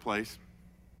first place.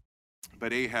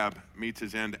 But Ahab meets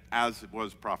his end as it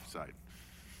was prophesied.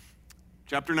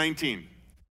 Chapter 19.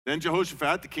 Then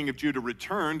Jehoshaphat, the king of Judah,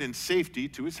 returned in safety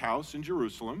to his house in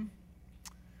Jerusalem.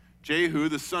 Jehu,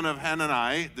 the son of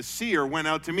Hanani, the seer, went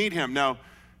out to meet him. Now,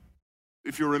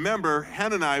 if you remember,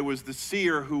 Hanani was the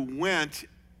seer who went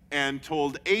and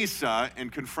told Asa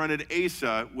and confronted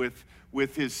Asa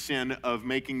with his sin of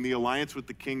making the alliance with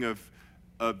the king of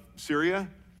Syria.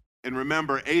 And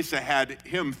remember, Asa had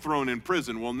him thrown in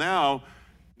prison. Well, now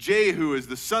Jehu is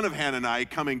the son of Hanani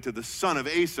coming to the son of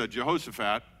Asa,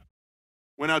 Jehoshaphat,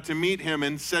 went out to meet him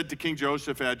and said to King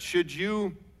Jehoshaphat, should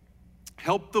you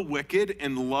help the wicked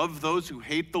and love those who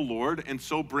hate the Lord and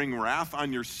so bring wrath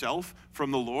on yourself from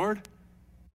the Lord?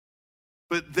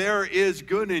 But there is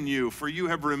good in you, for you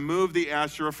have removed the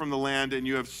Asherah from the land and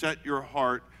you have set your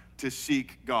heart to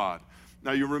seek God.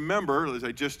 Now you remember, as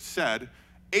I just said,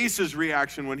 Asa's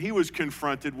reaction when he was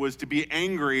confronted was to be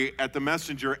angry at the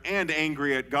messenger and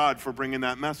angry at God for bringing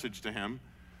that message to him.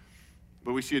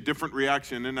 But we see a different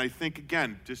reaction, and I think,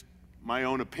 again, just my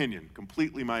own opinion,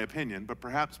 completely my opinion, but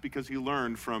perhaps because he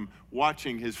learned from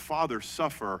watching his father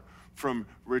suffer from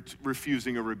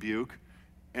refusing a rebuke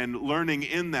and learning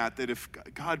in that if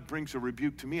God brings a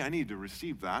rebuke to me, I need to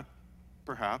receive that,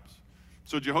 perhaps.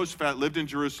 So Jehoshaphat lived in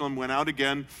Jerusalem, went out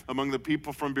again among the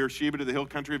people from Beersheba to the hill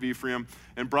country of Ephraim,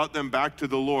 and brought them back to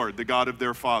the Lord, the God of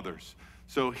their fathers.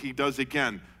 So he does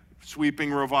again,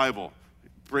 sweeping revival,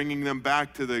 bringing them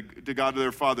back to the God of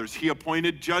their fathers. He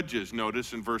appointed judges,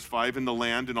 notice in verse 5, in the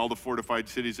land and all the fortified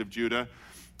cities of Judah.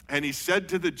 And he said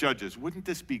to the judges, wouldn't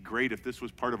this be great if this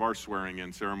was part of our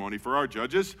swearing-in ceremony for our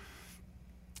judges?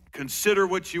 Consider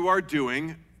what you are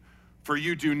doing, for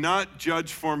you do not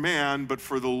judge for man, but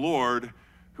for the Lord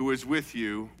who is with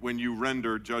you when you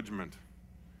render judgment.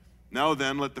 Now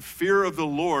then, let the fear of the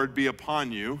Lord be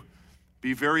upon you.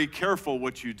 Be very careful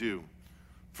what you do.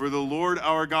 For the Lord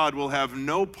our God will have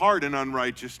no part in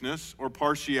unrighteousness or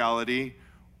partiality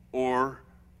or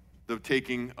the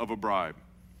taking of a bribe.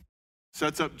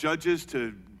 Sets up judges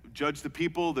to judge the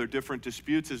people, their different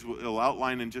disputes, as we'll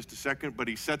outline in just a second, but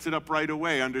he sets it up right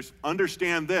away.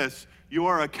 Understand this, you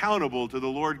are accountable to the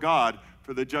Lord God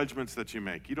for the judgments that you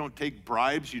make. You don't take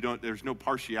bribes, there's no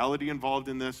partiality involved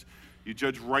in this. You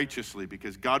judge righteously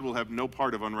because God will have no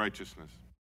part of unrighteousness.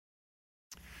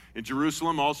 In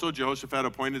Jerusalem also, Jehoshaphat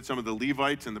appointed some of the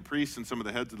Levites and the priests and some of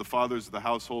the heads of the fathers of the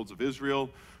households of Israel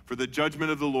for the judgment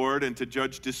of the Lord and to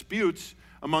judge disputes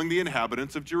among the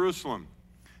inhabitants of Jerusalem.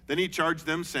 Then he charged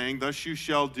them, saying, thus you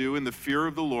shall do in the fear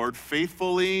of the Lord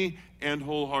faithfully and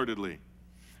wholeheartedly.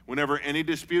 Whenever any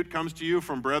dispute comes to you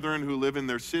from brethren who live in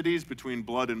their cities, between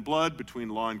blood and blood, between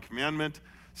law and commandment,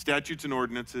 statutes and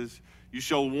ordinances, you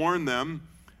shall warn them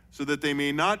so that they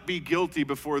may not be guilty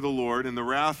before the Lord, and the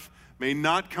wrath may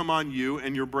not come on you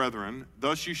and your brethren.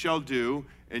 Thus you shall do,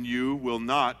 and you will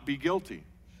not be guilty.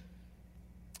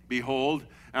 Behold,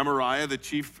 Amariah, the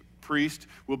chief priest,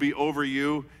 will be over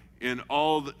you in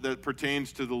all that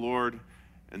pertains to the Lord,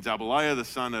 and Zabaliah, the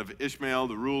son of Ishmael,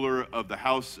 the ruler of the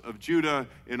house of Judah,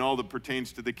 in all that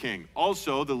pertains to the king.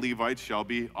 Also, the Levites shall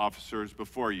be officers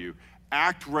before you.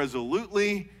 Act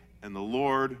resolutely, and the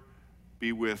Lord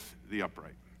be with the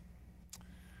upright.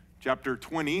 Chapter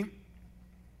 20.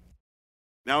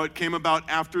 Now it came about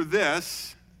after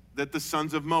this that the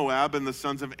sons of Moab and the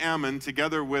sons of Ammon,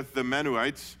 together with the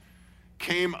Menuhites,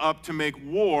 came up to make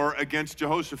war against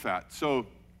Jehoshaphat. So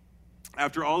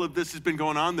after all of this has been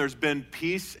going on, there's been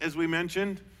peace, as we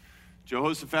mentioned.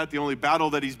 Jehoshaphat, the only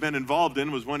battle that he's been involved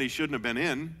in was one he shouldn't have been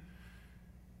in.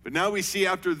 But now we see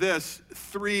after this,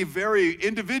 three very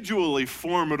individually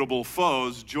formidable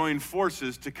foes join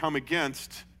forces to come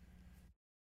against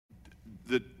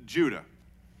Judah.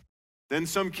 Then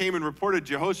some came and reported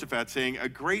Jehoshaphat, saying, a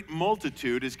great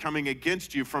multitude is coming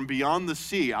against you from beyond the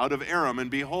sea, out of Aram, and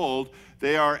behold,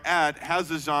 they are at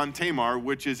Hazazon Tamar,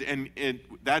 which is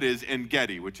that is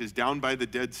En-Gedi, which is down by the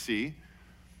Dead Sea.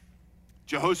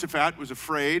 Jehoshaphat was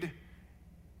afraid,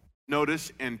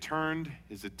 notice, and turned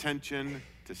his attention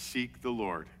to seek the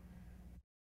Lord.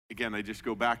 Again, I just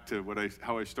go back to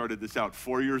how I started this out.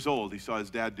 4 years old, he saw his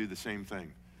dad do the same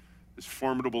thing. This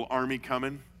formidable army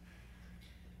coming.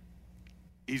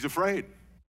 He's afraid,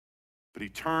 but he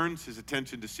turns his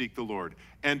attention to seek the Lord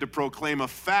and to proclaim a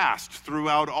fast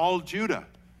throughout all Judah.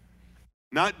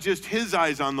 Not just his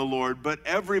eyes on the Lord, but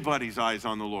everybody's eyes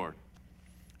on the Lord.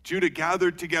 Judah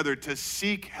gathered together to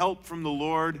seek help from the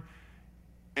Lord,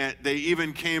 and they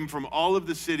even came from all of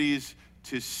the cities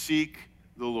to seek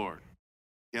the Lord.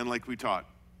 Again, like we taught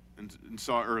and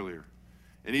saw earlier.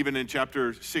 And even in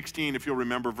chapter 16, if you'll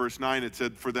remember verse 9, it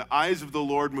said, for the eyes of the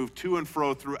Lord move to and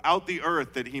fro throughout the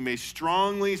earth, that he may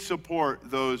strongly support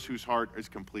those whose heart is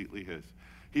completely his.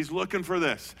 He's looking for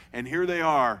this, and here they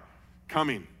are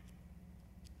coming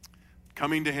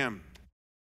to him.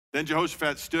 Then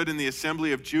Jehoshaphat stood in the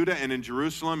assembly of Judah and in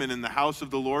Jerusalem and in the house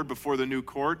of the Lord before the new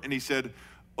court, and he said,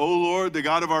 O Lord, the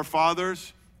God of our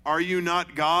fathers, are you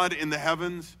not God in the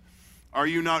heavens? Are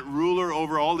you not ruler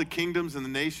over all the kingdoms and the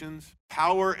nations?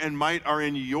 Power and might are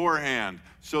in your hand,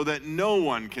 so that no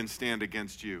one can stand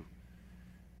against you.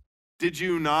 Did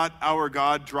you not, our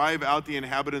God, drive out the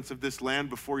inhabitants of this land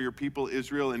before your people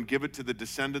Israel and give it to the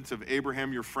descendants of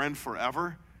Abraham, your friend,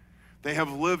 forever? They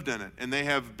have lived in it, and they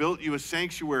have built you a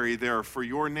sanctuary there for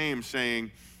your name,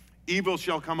 saying, evil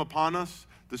shall come upon us,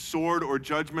 the sword or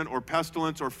judgment or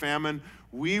pestilence or famine.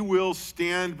 We will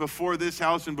stand before this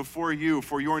house and before you,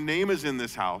 for your name is in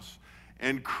this house,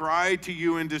 and cry to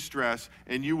you in distress,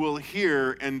 and you will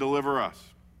hear and deliver us.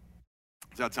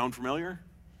 Does that sound familiar?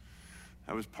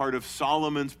 That was part of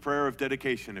Solomon's prayer of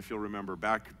dedication, if you'll remember,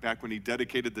 back when he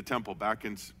dedicated the temple, back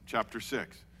in chapter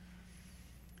 6.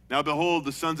 Now behold,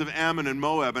 the sons of Ammon and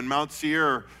Moab and Mount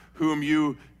Seir, whom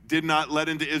you did not let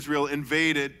into Israel,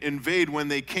 invade when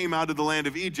they came out of the land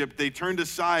of Egypt. They turned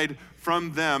aside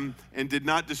from them and did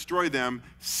not destroy them.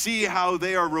 See how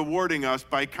they are rewarding us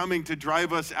by coming to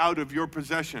drive us out of your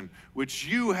possession, which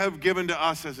you have given to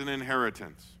us as an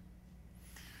inheritance.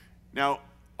 Now,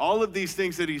 all of these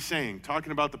things that he's saying,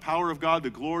 talking about the power of God, the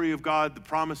glory of God, the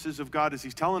promises of God, is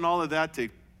he's telling all of that to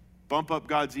bump up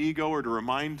God's ego or to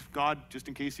remind God just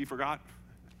in case he forgot?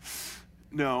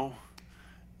 No.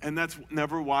 And that's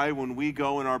never why when we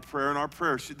go in our prayer,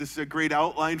 this is a great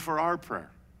outline for our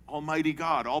prayer. Almighty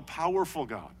God, all-powerful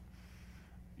God,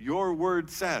 your word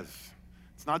says.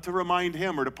 It's not to remind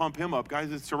him or to pump him up,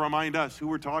 guys. It's to remind us who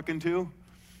we're talking to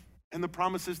and the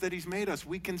promises that he's made us.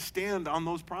 We can stand on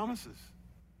those promises.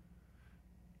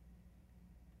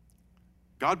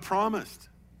 God promised,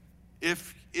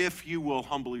 if you will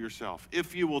humble yourself,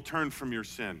 if you will turn from your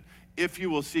sin, if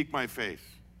you will seek my face,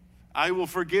 I will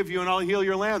forgive you and I'll heal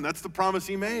your land. That's the promise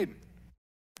he made.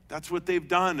 That's what they've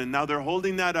done. And now they're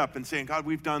holding that up and saying, God,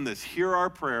 we've done this. Hear our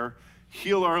prayer.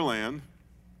 Heal our land.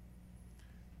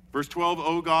 Verse 12,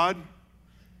 O God,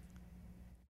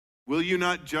 will you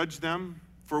not judge them?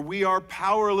 For we are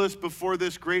powerless before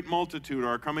this great multitude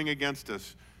are coming against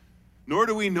us. Nor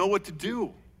do we know what to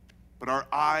do, but our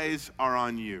eyes are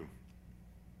on you.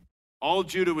 All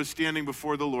Judah was standing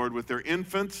before the Lord with their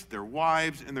infants, their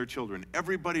wives, and their children,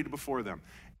 everybody before them.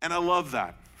 And I love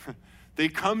that. They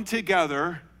come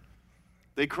together,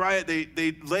 they cry,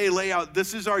 they lay out,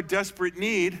 this is our desperate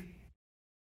need.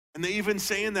 And they even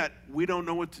say in that, we don't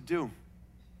know what to do.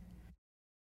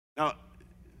 Now,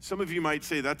 some of you might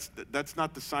say that's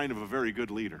not the sign of a very good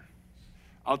leader.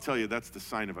 I'll tell you, that's the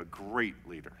sign of a great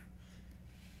leader.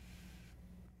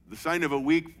 The sign of a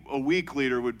weak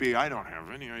leader would be, I don't have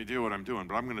any idea what I'm doing,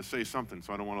 but I'm going to say something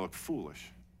so I don't want to look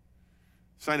foolish.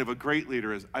 The sign of a great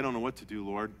leader is, I don't know what to do,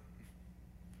 Lord,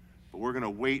 but we're going to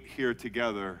wait here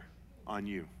together on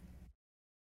you.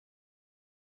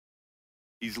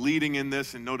 He's leading in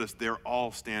this, and notice they're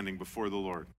all standing before the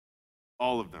Lord,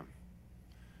 all of them.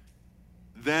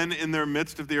 Then in their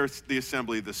midst of the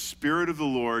assembly, the Spirit of the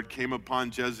Lord came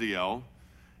upon Jeziel.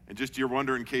 And just you're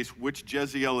wondering in case which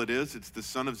Jeziel it is, it's the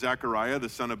son of Zechariah, the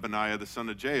son of Benaiah, the son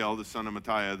of Jael, the son of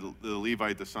Matthiah, the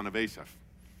Levite, the son of Asaph.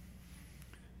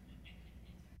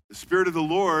 The Spirit of the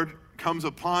Lord comes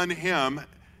upon him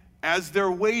as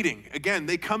they're waiting. Again,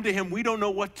 they come to him, we don't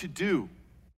know what to do.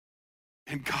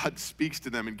 And God speaks to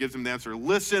them and gives them the answer.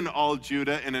 Listen, all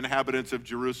Judah and inhabitants of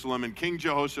Jerusalem and King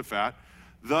Jehoshaphat,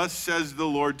 thus says the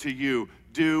Lord to you,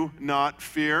 do not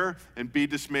fear and be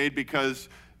dismayed because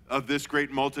of this great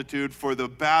multitude, for the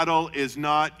battle is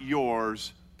not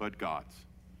yours, but God's.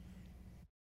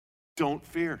 Don't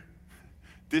fear.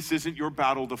 This isn't your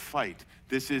battle to fight.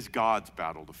 This is God's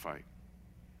battle to fight.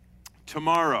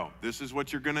 Tomorrow, this is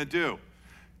what you're going to do.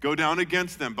 Go down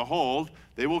against them. Behold,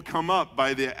 they will come up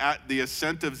by the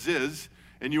ascent of Ziz,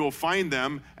 and you will find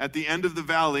them at the end of the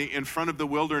valley in front of the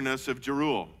wilderness of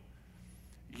Jeruel.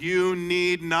 You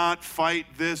need not fight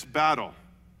this battle.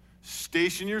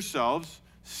 Station yourselves.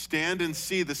 Stand and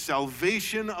see the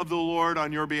salvation of the Lord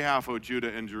on your behalf, O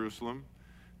Judah and Jerusalem.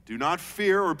 Do not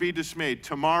fear or be dismayed.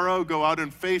 Tomorrow go out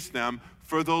and face them,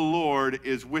 for the Lord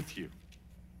is with you.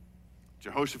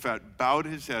 Jehoshaphat bowed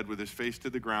his head with his face to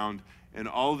the ground, and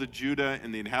all the Judah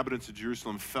and the inhabitants of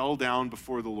Jerusalem fell down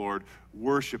before the Lord,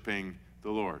 worshiping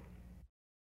the Lord.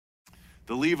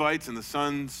 The Levites and the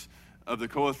sons of the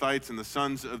Kohathites and the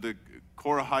sons of the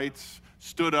Korahites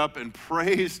stood up and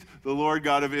praised the Lord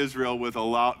God of Israel with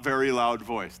a very loud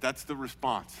voice. That's the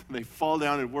response. They fall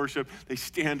down and worship. They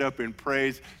stand up and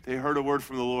praise. They heard a word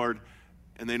from the Lord,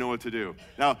 and they know what to do.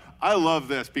 Now, I love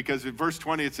this because in verse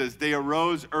 20 it says, they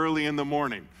arose early in the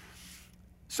morning.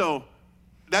 So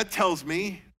that tells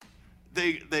me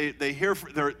they hear,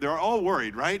 they're all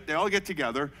worried, right? They all get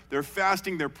together. They're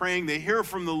fasting. They're praying. They hear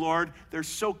from the Lord. They're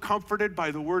so comforted by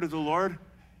the word of the Lord.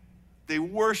 They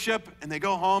worship, and they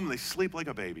go home, and they sleep like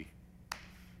a baby.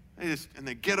 And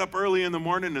they get up early in the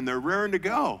morning, and they're raring to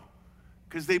go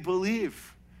because they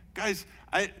believe. Guys,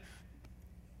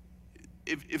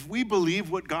 if we believe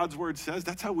what God's word says,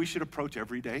 that's how we should approach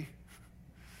every day.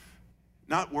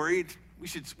 Not worried. We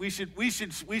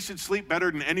should sleep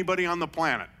better than anybody on the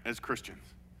planet as Christians.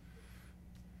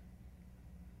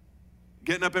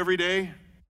 Getting up every day.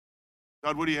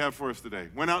 God, what do you have for us today?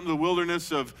 Went out in the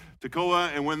wilderness of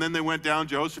Tekoa, and then they went down,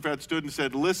 Jehoshaphat stood and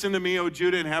said, listen to me, O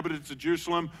Judah, inhabitants of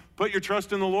Jerusalem. Put your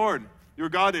trust in the Lord, your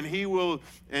God, and he will,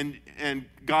 and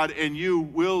God and you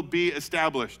will be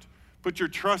established. Put your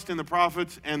trust in the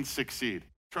prophets and succeed.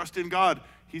 Trust in God.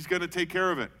 He's going to take care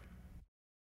of it.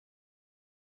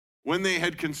 When they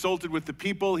had consulted with the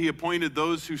people, he appointed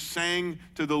those who sang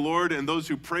to the Lord and those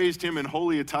who praised him in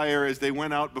holy attire as they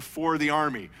went out before the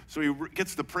army. So he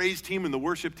gets the praise team and the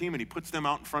worship team and he puts them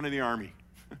out in front of the army.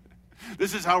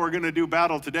 This is how we're going to do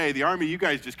battle today. The army, you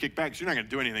guys just kick back because you're not going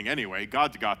to do anything anyway.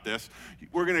 God's got this.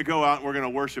 We're going to go out and we're going to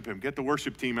worship him. Get the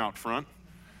worship team out front.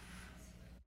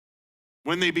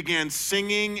 When they began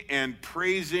singing and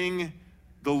praising,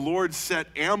 the Lord set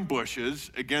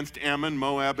ambushes against Ammon,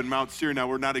 Moab, and Mount Seir. Now,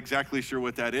 we're not exactly sure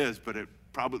what that is, but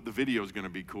the video is going to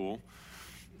be cool.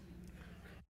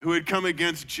 Who had come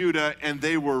against Judah, and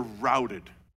they were routed.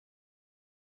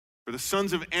 For the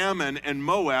sons of Ammon and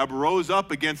Moab rose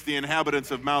up against the inhabitants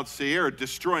of Mount Seir,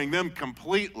 destroying them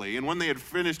completely. And when they had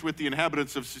finished with the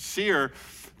inhabitants of Seir,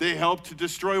 they helped to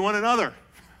destroy one another.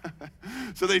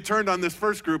 So they turned on this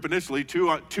first group initially, two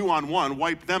on one,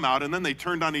 wiped them out, and then they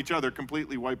turned on each other,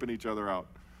 completely wiping each other out.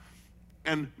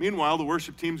 And meanwhile, the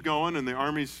worship team's going, and the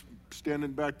army's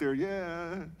standing back there,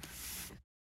 yeah.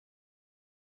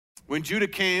 When Judah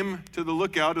came to the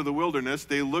lookout of the wilderness,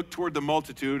 they looked toward the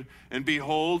multitude, and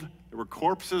behold, there were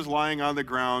corpses lying on the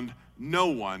ground. No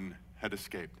one had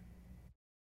escaped.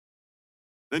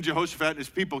 Then Jehoshaphat and his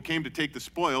people came to take the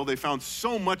spoil. They found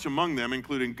so much among them,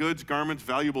 including goods, garments,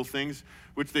 valuable things,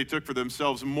 which they took for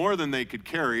themselves, more than they could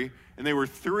carry. And they were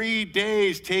 3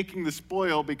 days taking the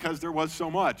spoil because there was so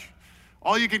much.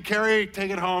 All you can carry, take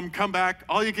it home, come back.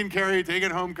 All you can carry, take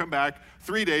it home, come back.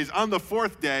 3 days. On the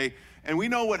fourth day, and we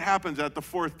know what happens at the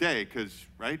fourth day because,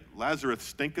 right, Lazarus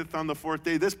stinketh on the fourth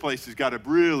day. This place has got to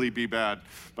really be bad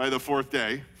by the fourth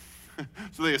day.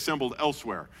 So they assembled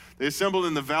elsewhere. They assembled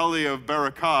in the valley of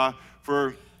Berakah,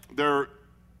 for there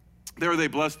they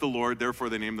blessed the Lord. Therefore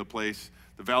they named the place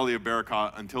the valley of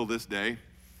until this day.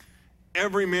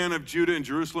 Every man of Judah and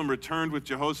Jerusalem returned with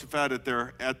Jehoshaphat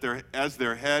as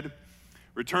their head,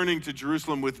 returning to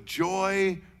Jerusalem with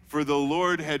joy, for the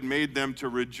Lord had made them to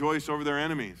rejoice over their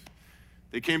enemies.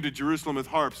 They came to Jerusalem with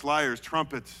harps, lyres,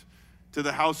 trumpets, to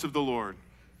the house of the Lord.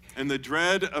 And the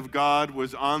dread of God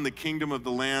was on the kingdom of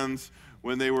the lands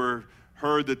when they had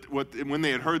heard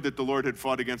that the Lord had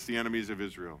fought against the enemies of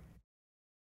Israel.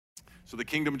 So the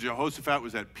kingdom of Jehoshaphat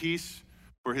was at peace,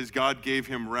 for his God gave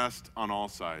him rest on all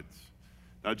sides.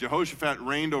 Now Jehoshaphat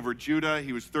reigned over Judah.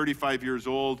 He was 35 years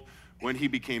old when he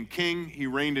became king. He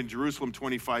reigned in Jerusalem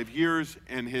 25 years,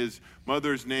 and his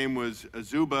mother's name was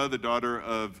Azubah, the daughter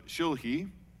of Shilhi.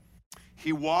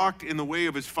 He walked in the way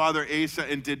of his father Asa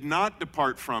and did not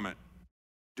depart from it,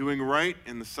 doing right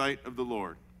in the sight of the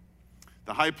Lord.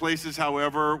 The high places,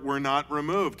 however, were not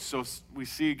removed. So we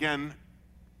see again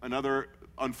another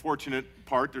unfortunate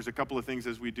part. There's a couple of things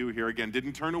as we do here. Again,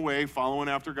 didn't turn away, following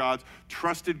after God,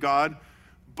 trusted God,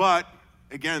 but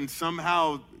again,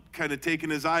 somehow kind of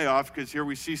taking his eye off, because here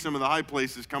we see some of the high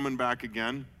places coming back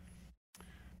again,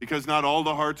 because not all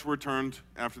the hearts were turned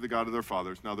after the God of their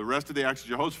fathers. Now the rest of the acts of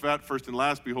Jehoshaphat, first and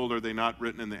last, behold, are they not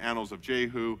written in the annals of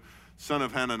Jehu, son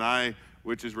of Hanani,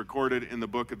 which is recorded in the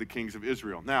book of the kings of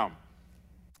Israel. Now,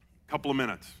 a couple of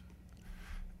minutes.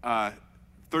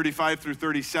 35 through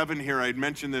 37 here, I'd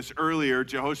mentioned this earlier.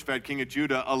 Jehoshaphat, king of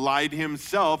Judah, allied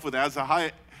himself with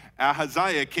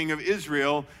Ahaziah, king of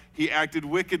Israel. He acted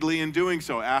wickedly in doing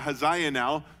so. Ahaziah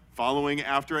now, following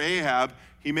after Ahab,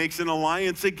 he makes an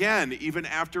alliance again, even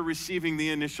after receiving the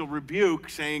initial rebuke,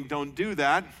 saying, don't do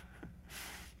that.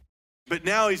 But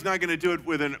now he's not going to do it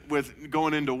with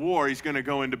going into war. He's going to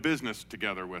go into business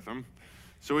together with him.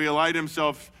 So he allied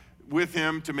himself with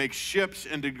him to make ships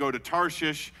and to go to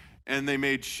Tarshish, and they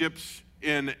made ships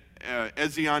in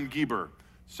Ezion-Geber.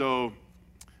 So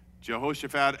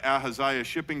Jehoshaphat, Ahaziah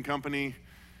Shipping Company.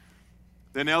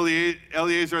 Then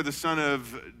Eleazar, the son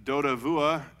of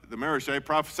Dodavua, the Merishite,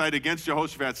 prophesied against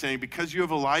Jehoshaphat, saying, because you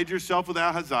have allied yourself with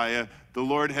Ahaziah, the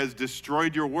Lord has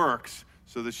destroyed your works.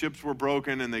 So the ships were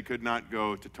broken and they could not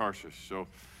go to Tarshish. So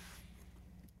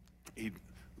he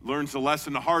learns the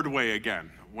lesson the hard way again.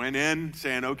 Went in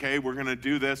saying, okay, we're going to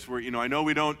do this. I know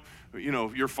we don't,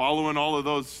 you're following all of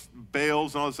those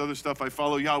Baals and all this other stuff. I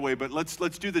follow Yahweh, but let's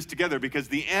do this together, because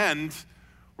the end,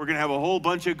 we're going to have a whole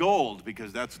bunch of gold,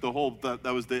 because that's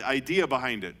that was the idea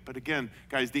behind it. But again,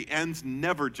 guys, the ends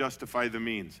never justify the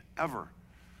means, ever.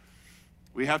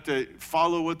 We have to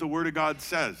follow what the Word of God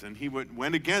says. And he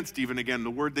went against, even again,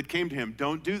 the word that came to him.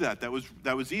 Don't do that. That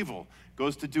was evil.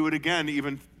 Goes to do it again,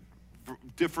 even for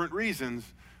different reasons.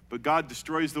 But God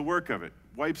destroys the work of it,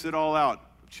 wipes it all out.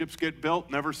 Ships get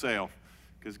built, never sail,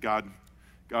 because God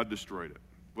destroyed it.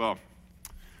 Well,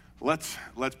 let's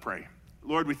pray.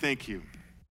 Lord, we thank you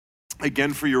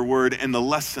again for your word and the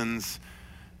lessons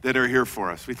that are here for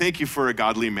us. We thank you for a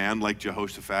godly man like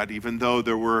Jehoshaphat, even though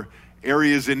there were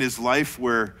areas in his life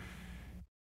where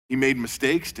He made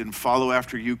mistakes, didn't follow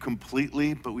after you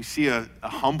completely, but we see a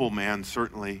humble man,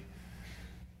 certainly,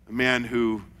 a man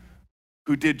who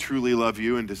did truly love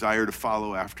you and desire to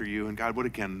follow after you. And God, what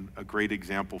again, a great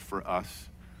example for us.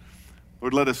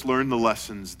 Lord, let us learn the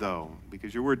lessons, though,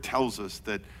 because your word tells us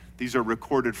that these are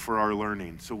recorded for our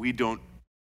learning, so we don't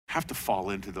have to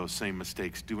fall into those same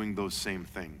mistakes, doing those same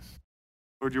things.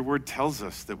 Lord, your word tells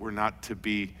us that we're not to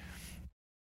be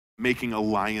making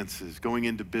alliances, going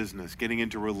into business, getting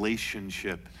into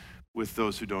relationship with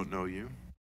those who don't know you.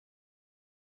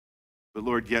 But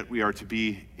Lord, yet we are to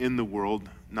be in the world,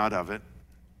 not of it,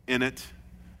 in it,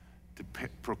 to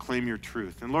proclaim your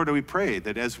truth. And Lord, we pray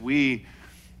that as we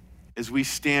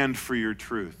stand for your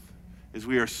truth, as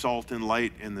we are salt and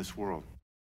light in this world,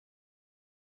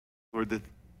 Lord, that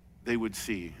they would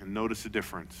see and notice a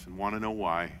difference and want to know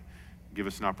why. Give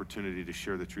us an opportunity to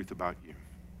share the truth about you.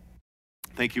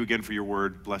 Thank you again for your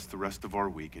word. Bless the rest of our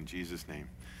week in Jesus' name.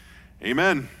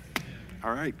 Amen.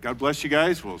 All right. God bless you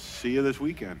guys. We'll see you this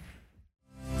weekend.